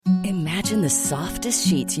Imagine the softest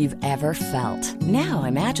sheets you've ever felt. Now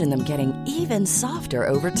imagine them getting even softer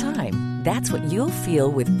over time. That's what you'll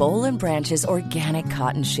feel with Boll & Branch's organic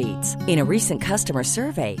cotton sheets. In a recent customer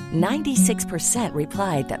survey, 96%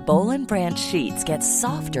 replied that Boll & Branch sheets get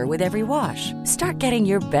softer with every wash. Start getting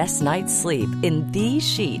your best night's sleep in these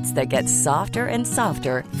sheets that get softer and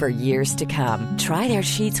softer for years to come. Try their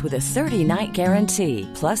sheets with a 30-night guarantee.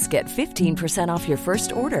 Plus, get 15% off your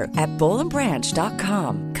first order at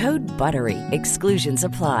bollandbranch.com. Code BUTTERY. Exclusions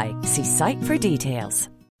apply. See site for details.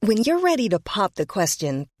 When you're ready to pop the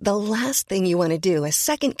question, the last thing you want to do is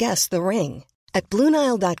second-guess the ring. At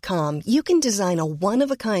BlueNile.com, you can design a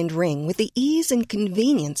one-of-a-kind ring with the ease and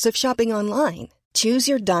convenience of shopping online. Choose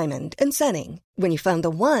your diamond and setting. When you find the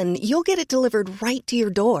one, you'll get it delivered right to your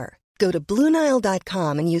door. Go to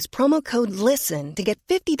BlueNile.com and use promo code LISTEN to get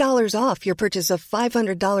 $50 off your purchase of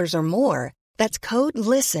 $500 or more. That's code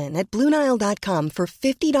LISTEN at BlueNile.com for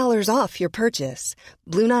 $50 off your purchase.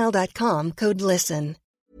 BlueNile.com, code LISTEN.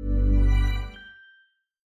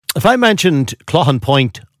 If I mentioned Cloughan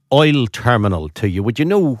Point Oil Terminal to you, would you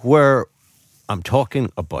know where I'm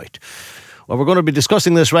talking about? Well, we're going to be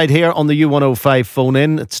discussing this right here on the U105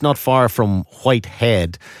 phone-in. It's not far from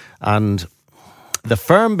Whitehead. And the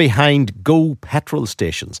firm behind Go Petrol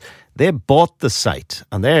Stations, they bought the site,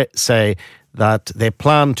 and they say that they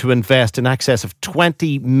plan to invest in excess of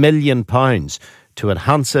 £20 million to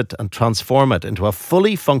enhance it and transform it into a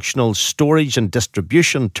fully functional storage and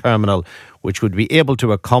distribution terminal, which would be able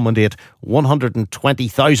to accommodate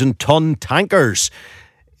 120,000-tonne tankers.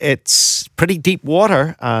 It's pretty deep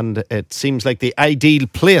water, and it seems like the ideal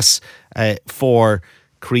place for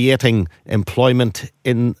creating employment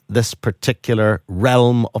in this particular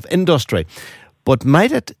realm of industry. But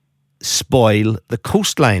might it spoil the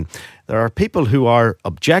coastline? There are people who are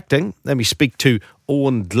objecting. Let me speak to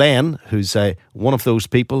Owen Glenn, who's one of those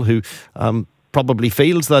people who probably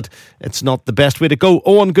feels that it's not the best way to go.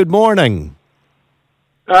 Owen, good morning.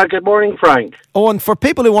 Good morning, Frank. Owen, for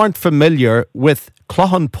people who aren't familiar with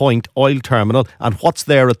Cloughan Point Oil Terminal and what's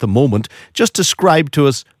there at the moment, just describe to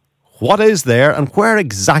us what is there and where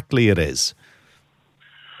exactly it is.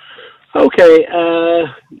 Okay,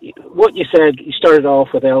 what you said, you started off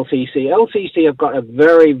with LCC. LCC have got a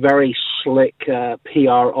very, very slick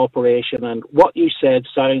PR operation, and what you said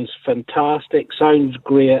sounds fantastic, sounds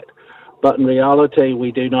great, but in reality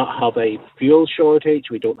we do not have a fuel shortage,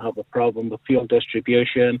 we don't have a problem with fuel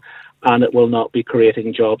distribution, and it will not be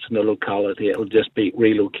creating jobs in the locality, it will just be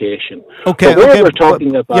relocation. Okay, we're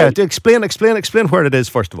talking about... Yeah, explain where it is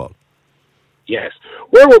first of all. Yes.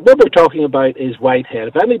 What we're talking about is Whitehead.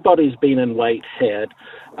 If anybody's been in Whitehead,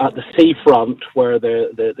 at the seafront where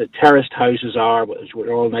the terraced houses are, which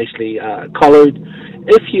are all nicely coloured,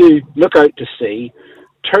 if you look out to sea,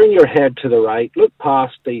 turn your head to the right, look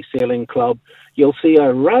past the sailing club, you'll see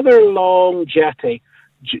a rather long jetty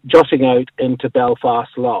jutting out into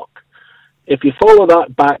Belfast Lough. If you follow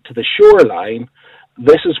that back to the shoreline,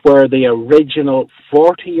 this is where the original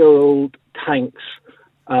 40-year-old tanks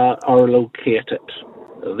are located.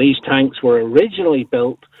 These tanks were originally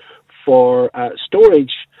built for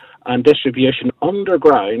storage and distribution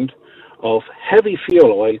underground of heavy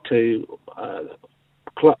fuel oil to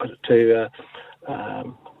the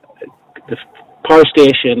power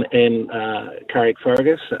station in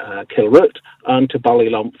Carrickfergus, Kilroot, and to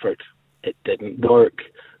Ballylumpford. It didn't work,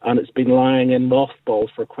 and it's been lying in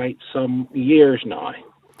mothballs for quite some years now.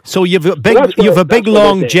 So you've a big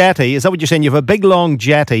long jetty. Is that what you're saying? You have a big long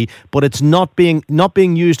jetty, but it's not being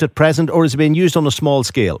used at present, or is it being used on a small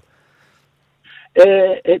scale?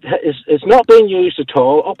 It's not being used at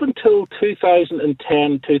all. Up until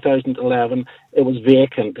 2010, 2011, it was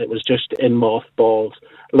vacant. It was just in mothballs.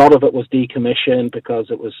 A lot of it was decommissioned because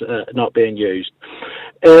it was not being used.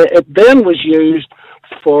 It then was used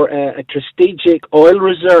for a strategic oil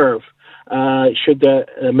reserve. Should the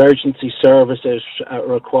emergency services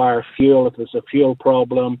require fuel, if there's a fuel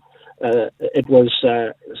problem, it was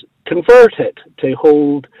converted to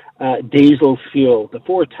hold diesel fuel. The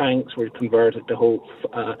 4 tanks were converted to hold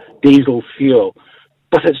diesel fuel,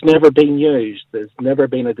 but it's never been used. There's never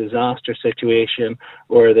been a disaster situation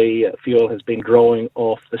where the fuel has been drawing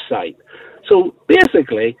off the site. So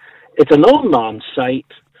basically, it's an unmanned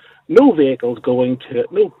site, no vehicles going to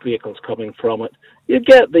it, no vehicles coming from it. You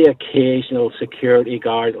get the occasional security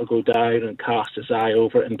guard will go down and cast his eye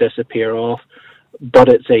over it and disappear off, but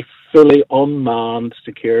it's a fully unmanned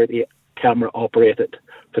security camera operated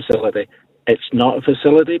facility. It's not a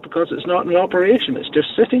facility because it's not in operation. It's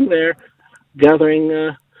just sitting there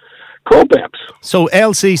gathering cobwebs. So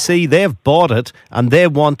LCC, they've bought it and they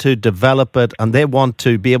want to develop it and they want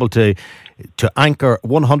to be able to to anchor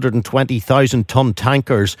 120,000 ton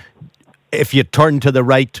tankers. If you turn to the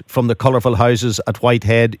right from the colourful houses at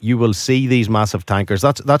Whitehead, you will see these massive tankers.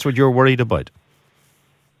 That's what you're worried about.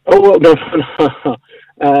 Oh well, no.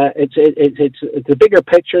 It's a bigger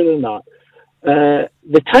picture than that.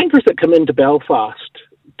 The tankers that come into Belfast,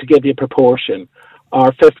 to give you a proportion,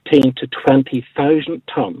 are 15 to 20,000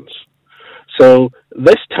 tons. So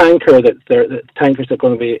this tanker the tankers that are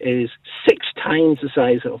going to be is 6 times the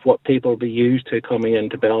size of what people will be used to coming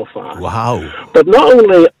into Belfast. Wow! But not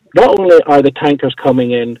only are the tankers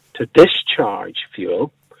coming in to discharge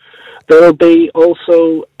fuel, there will be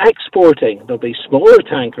also exporting. There'll be smaller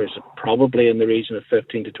tankers, probably in the region of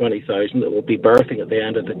 15 to 20,000, that will be berthing at the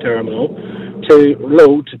end of the terminal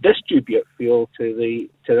to distribute fuel to the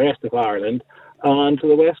rest of Ireland and to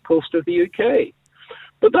the west coast of the UK.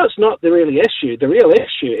 But that's not the real issue. The real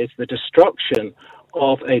issue is the destruction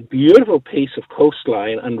of a beautiful piece of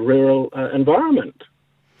coastline and rural environment.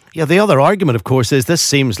 Yeah, the other argument, of course, is this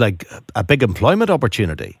seems like a big employment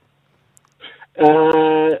opportunity.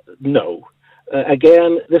 No.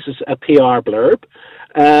 Again, this is a PR blurb.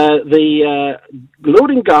 The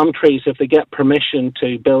loading gantries, if they get permission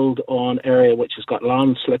to build on area which has got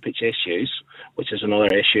land slippage issues, which is another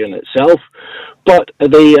issue in itself, but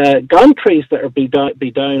the gantries that are be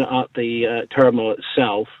down at the terminal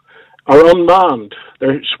itself are unmanned.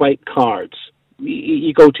 They're swipe cards.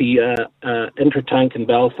 You go to Intertank in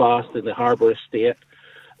Belfast in the Harbour Estate,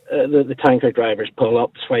 the tanker drivers pull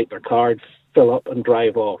up, swipe their card, fill up and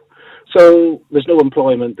drive off. So there's no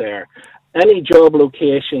employment there. Any job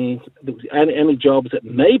locations, any jobs that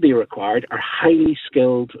may be required are highly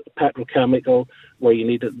skilled petrochemical, where you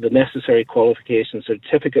need the necessary qualification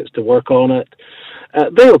certificates to work on it.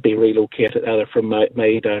 They'll be relocated either from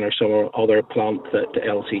Maydown or some other plant that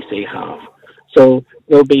LCC have. So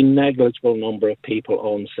there'll be negligible number of people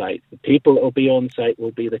on site. The people that will be on site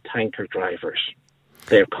will be the tanker drivers.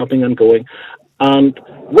 They're coming and going. And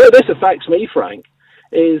where this affects me, Frank,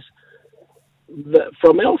 is that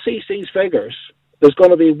from LCC's figures, there's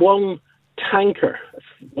going to be one tanker,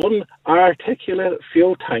 one articulate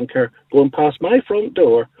fuel tanker going past my front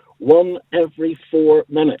door, one every 4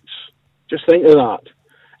 minutes. Just think of that.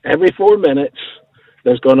 Every 4 minutes,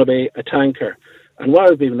 there's going to be a tanker. And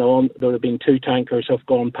while we've known, there have been 2 tankers have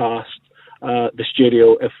gone past the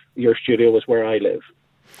studio, if your studio was where I live.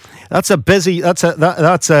 That's a busy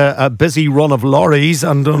run of lorries,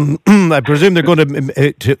 and I presume they're going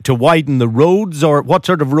to widen the roads. Or what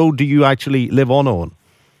sort of road do you actually live on, Owen?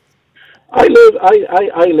 I live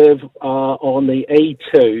on the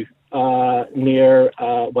A2 near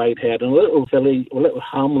Whitehead, in a little village, a little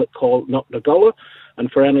hamlet called Knocknagulla.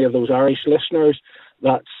 And for any of those Irish listeners,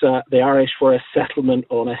 that's the Irish for a settlement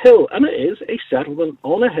on a hill, and it is a settlement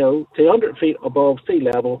on a hill, 200 feet above sea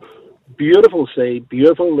level. Beautiful sea,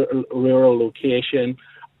 beautiful rural location.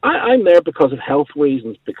 I'm there because of health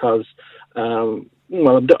reasons, because, I don't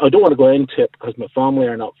want to go into it because my family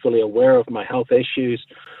are not fully aware of my health issues,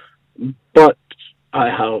 but I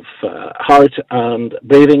have heart and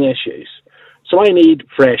breathing issues. So I need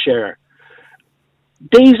fresh air.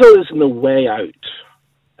 Diesel is in the way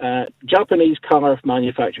out. Japanese car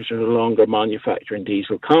manufacturers are no longer manufacturing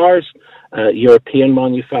diesel cars. European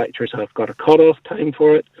manufacturers have got a cut-off time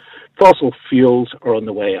for it. Fossil fuels are on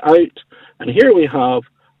the way out. And here we have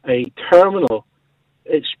a terminal.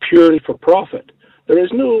 It's purely for profit. There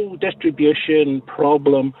is no distribution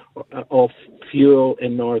problem of fuel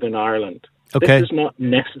in Northern Ireland. Okay. This is not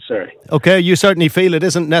necessary. Okay, you certainly feel it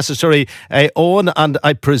isn't necessary, Owen, and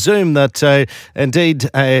I presume that indeed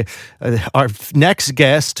our next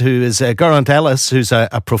guest, who is Geraint Ellis, who's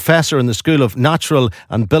a professor in the School of Natural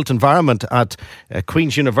and Built Environment at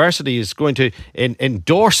Queen's University, is going to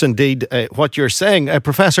endorse indeed what you're saying.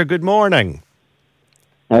 Professor, good morning.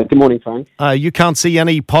 Good morning, Frank. You can't see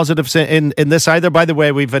any positives in this either. By the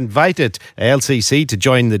way, we've invited LCC to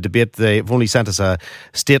join the debate. They've only sent us a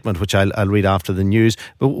statement, which I'll read after the news.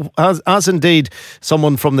 But as indeed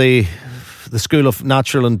someone from the School of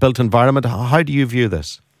Natural and Built Environment, how do you view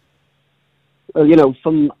this? Well,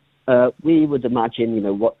 we would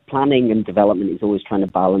imagine, what planning and development is always trying to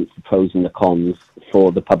balance the pros and the cons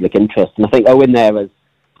for the public interest. And I think Owen there has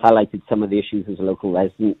highlighted some of the issues as a local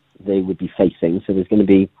resident they would be facing. So there's going to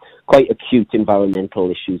be quite acute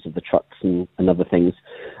environmental issues of the trucks and other things.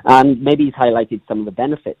 And maybe he's highlighted some of the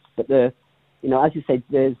benefits. But, as you said,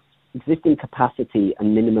 there's existing capacity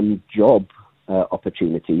and minimum job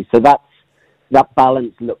opportunities. So that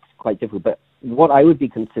balance looks quite difficult. But what I would be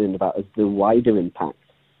concerned about is the wider impact.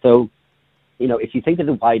 So, if you think of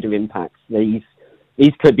the wider impacts, these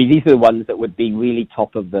are the ones that would be really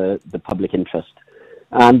top of the public interest.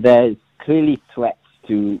 And there's clearly threats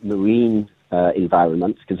to marine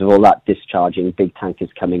environments because of all that discharging, big tankers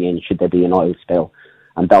coming in should there be an oil spill.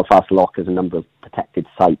 And Belfast Lough has a number of protected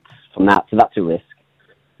sites from that, so that's a risk.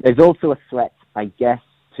 There's also a threat, I guess,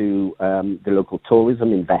 to the local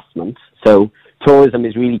tourism investment. So tourism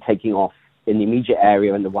is really taking off in the immediate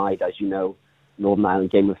area and the wide, as you know, Northern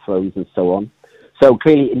Ireland, Game of Thrones and so on. So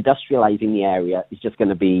clearly industrialising the area is just going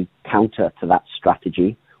to be counter to that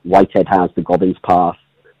strategy. Whitehead has the Gobbins Path,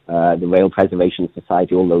 the Rail Preservation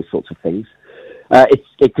Society, all those sorts of things.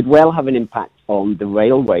 It could well have an impact on the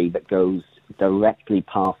railway that goes directly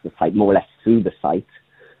past the site, more or less through the site.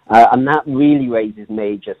 And that really raises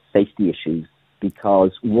major safety issues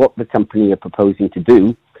because what the company are proposing to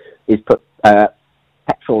do is put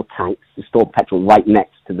petrol tanks to store petrol right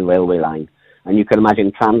next to the railway line. And you can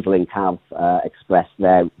imagine TransLink have expressed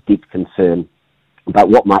their deep concern about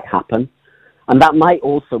what might happen. And that might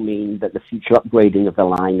also mean that the future upgrading of the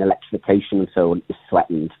line, electrification and so on, is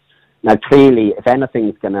threatened. Now, clearly, if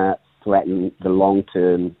anything's going to threaten the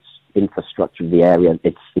long-term infrastructure of the area,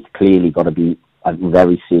 it's clearly got to be a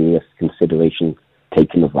very serious consideration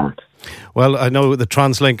taken of that. Well, I know the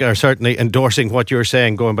TransLink are certainly endorsing what you're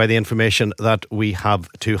saying, going by the information that we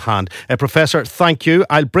have to hand. Professor, thank you.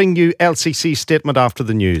 I'll bring you LCC's statement after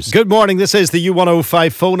the news. Good morning. This is the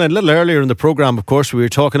U105 phone. And a little earlier in the programme, of course, we were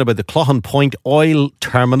talking about the Cloughan Point oil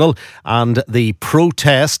terminal and the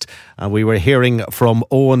protest. And we were hearing from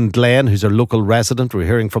Owen Glenn, who's a local resident. We were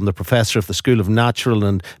hearing from the Professor of the School of Natural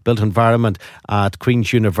and Built Environment at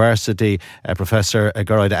Queen's University, Professor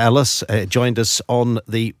Geraint Ellis, joined us on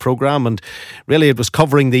the programme. And really it was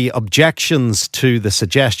covering the objections to the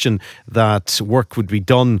suggestion that work would be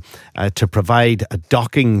done to provide a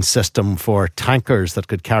docking system for tankers that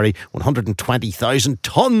could carry 120,000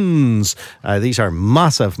 tonnes. These are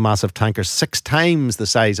massive, massive tankers, 6 times the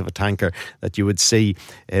size of a tanker that you would see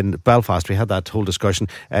in Belfast. We had that whole discussion.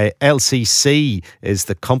 LCC is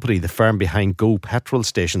the company, the firm behind Go petrol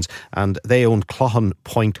stations, and they own Cloughan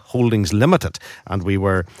Point Holdings Limited. And we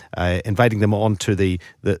were inviting them on to the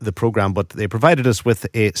programme, but they provided us with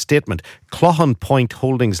a statement. Cloughan Point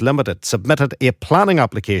Holdings Limited submitted a planning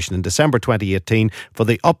application in December 2018 for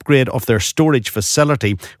the upgrade of their storage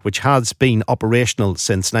facility, which has been operational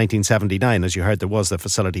since 1979. As you heard, there was the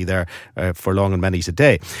facility there for long and many's a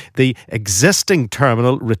day. The existing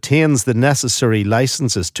terminal retains the necessary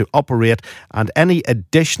licences to operate, and any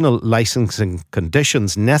additional licensing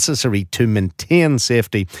conditions necessary to maintain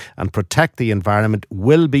safety and protect the environment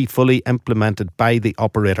will be fully implemented by the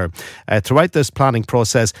operator. Throughout this planning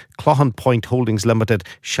process, Cloughan Point Holdings Limited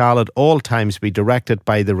shall at all times be directed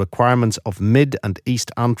by the requirements of Mid and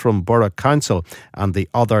East Antrim Borough Council and the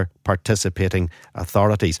other participating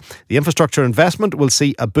authorities. The infrastructure investment will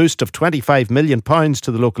see a boost of £25 million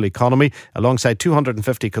to the local economy, alongside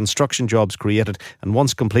 250 construction jobs created, and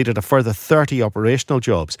once completed, a further 30 operational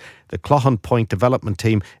jobs. The Cloughan Point development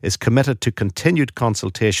team is committed to continued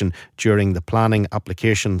consultation during the planning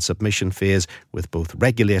application submission phase with both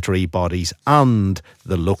regulatory bodies and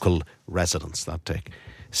the local residents. That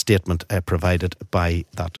statement provided by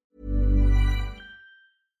that.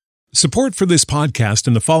 Support for this podcast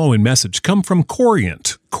and the following message come from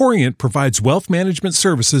Corient. Corient provides wealth management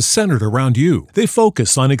services centered around you. They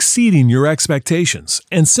focus on exceeding your expectations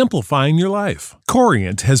and simplifying your life.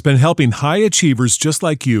 Corient has been helping high achievers just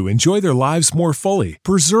like you enjoy their lives more fully,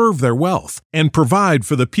 preserve their wealth, and provide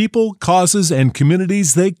for the people, causes, and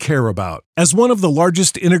communities they care about. As one of the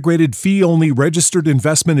largest integrated fee-only registered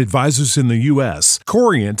investment advisors in the U.S.,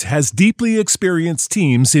 Corient has deeply experienced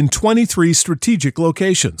teams in 23 strategic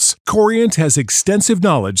locations. Corient has extensive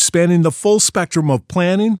knowledge spanning the full spectrum of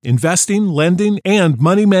planning, investing, lending, and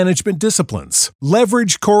money management disciplines.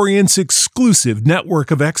 Leverage Corient's exclusive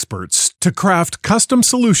network of experts to craft custom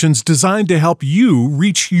solutions designed to help you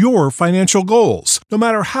reach your financial goals, no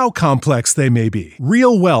matter how complex they may be.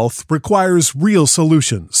 Real wealth requires real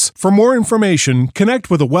solutions. For more information,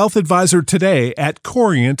 connect with a wealth advisor today at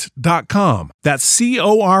Corient.com. That's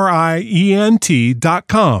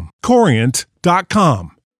Corient.com.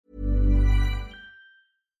 Corient.com.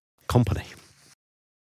 Company.